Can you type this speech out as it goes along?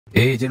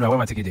Hey, General, where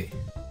my ticket day?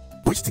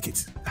 Which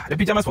ticket? The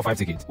Pyjamas for 5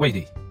 tickets. Where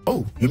they?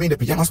 Oh, you mean the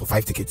Pyjamas for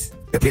 5 tickets?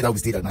 The play that will be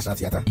stayed at the National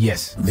Theatre?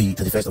 Yes. The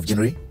 31st of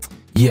January?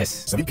 Yes.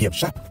 7 p.m.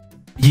 sharp?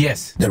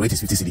 Yes. The rate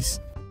is 50 cedis.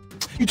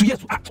 You two,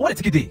 yes. What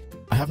the ticket day?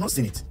 I have not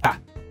seen it.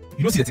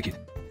 You don't see the ticket?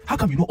 How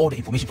come you know all the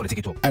information for the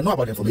ticket? I know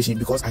about the information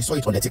because I saw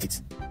it on the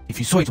ticket. If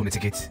you saw it on the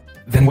ticket,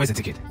 then where's the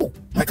ticket? Oh,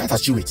 my cat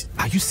has chewed it.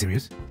 Are you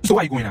serious? So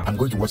why are you going now? I'm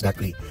going to watch that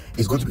play.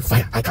 It's going to be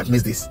fire. I can't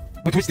miss this.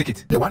 But which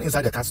ticket? The one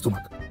inside the cat's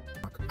stomach.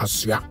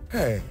 Asya.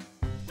 Hey.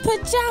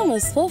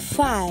 Pyjamas for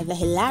 5, a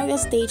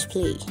hilarious stage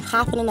play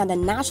happening at the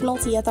National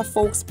Theatre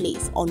Folks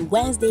Place on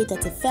Wednesday,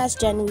 31st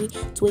January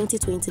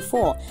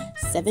 2024,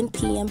 7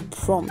 p.m.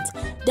 prompt.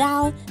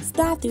 Dial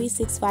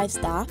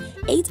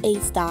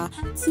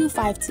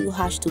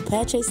 *365*88*252# to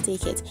purchase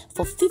tickets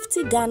for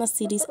 50 Ghana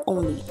cedis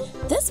only.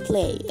 This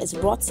play is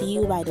brought to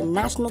you by the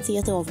National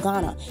Theatre of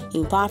Ghana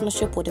in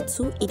partnership with the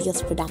Two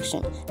Idiots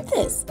production.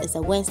 This is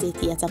a Wednesday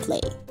theatre play.